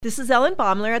This is Ellen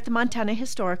Baumler at the Montana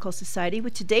Historical Society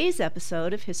with today's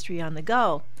episode of History on the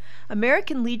Go.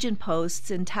 American Legion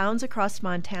posts in towns across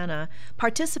Montana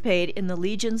participate in the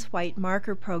Legion's White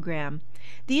Marker program.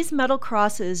 These metal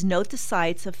crosses note the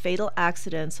sites of fatal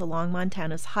accidents along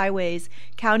Montana's highways,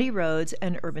 county roads,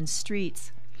 and urban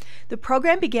streets. The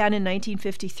program began in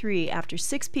 1953 after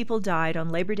 6 people died on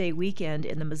Labor Day weekend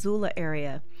in the Missoula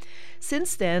area.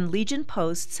 Since then, Legion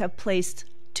posts have placed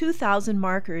 2,000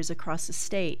 markers across the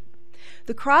state.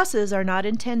 The crosses are not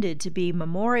intended to be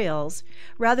memorials,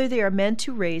 rather they are meant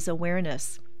to raise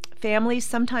awareness. Families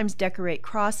sometimes decorate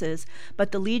crosses,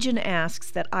 but the Legion asks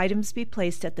that items be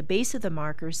placed at the base of the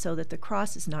markers so that the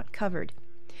cross is not covered.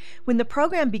 When the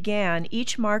program began,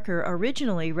 each marker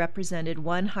originally represented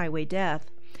one highway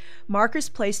death. Markers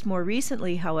placed more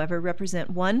recently, however, represent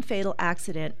one fatal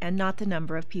accident and not the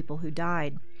number of people who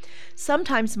died.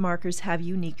 Sometimes markers have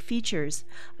unique features.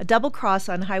 A double cross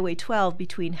on Highway 12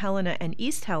 between Helena and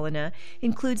East Helena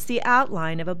includes the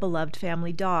outline of a beloved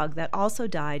family dog that also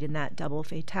died in that double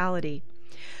fatality.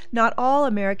 Not all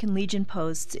American Legion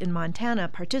posts in Montana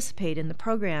participate in the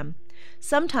program.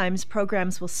 Sometimes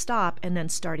programs will stop and then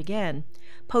start again.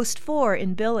 Post 4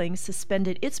 in Billings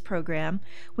suspended its program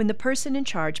when the person in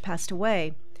charge passed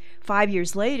away. 5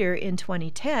 years later, in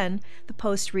 2010, the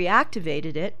post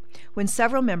reactivated it when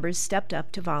several members stepped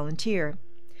up to volunteer.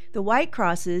 The white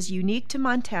crosses, unique to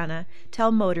Montana,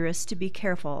 tell motorists to be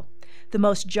careful. The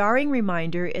most jarring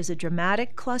reminder is a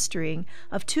dramatic clustering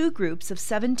of 2 groups of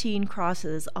 17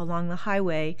 crosses along the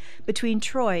highway between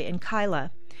Troy and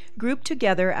Kyla. Grouped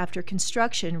together after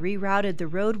construction rerouted the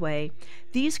roadway,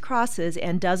 these crosses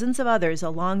and dozens of others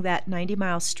along that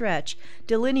 90-mile stretch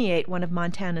delineate one of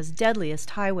Montana's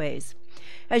deadliest highways.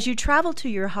 As you travel to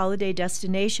your holiday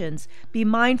destinations, be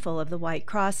mindful of the white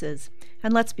crosses,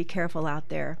 and let's be careful out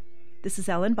there. This is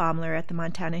Ellen Baumler at the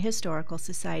Montana Historical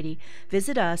Society.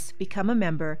 Visit us, become a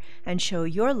member, and show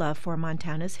your love for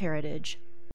Montana's heritage.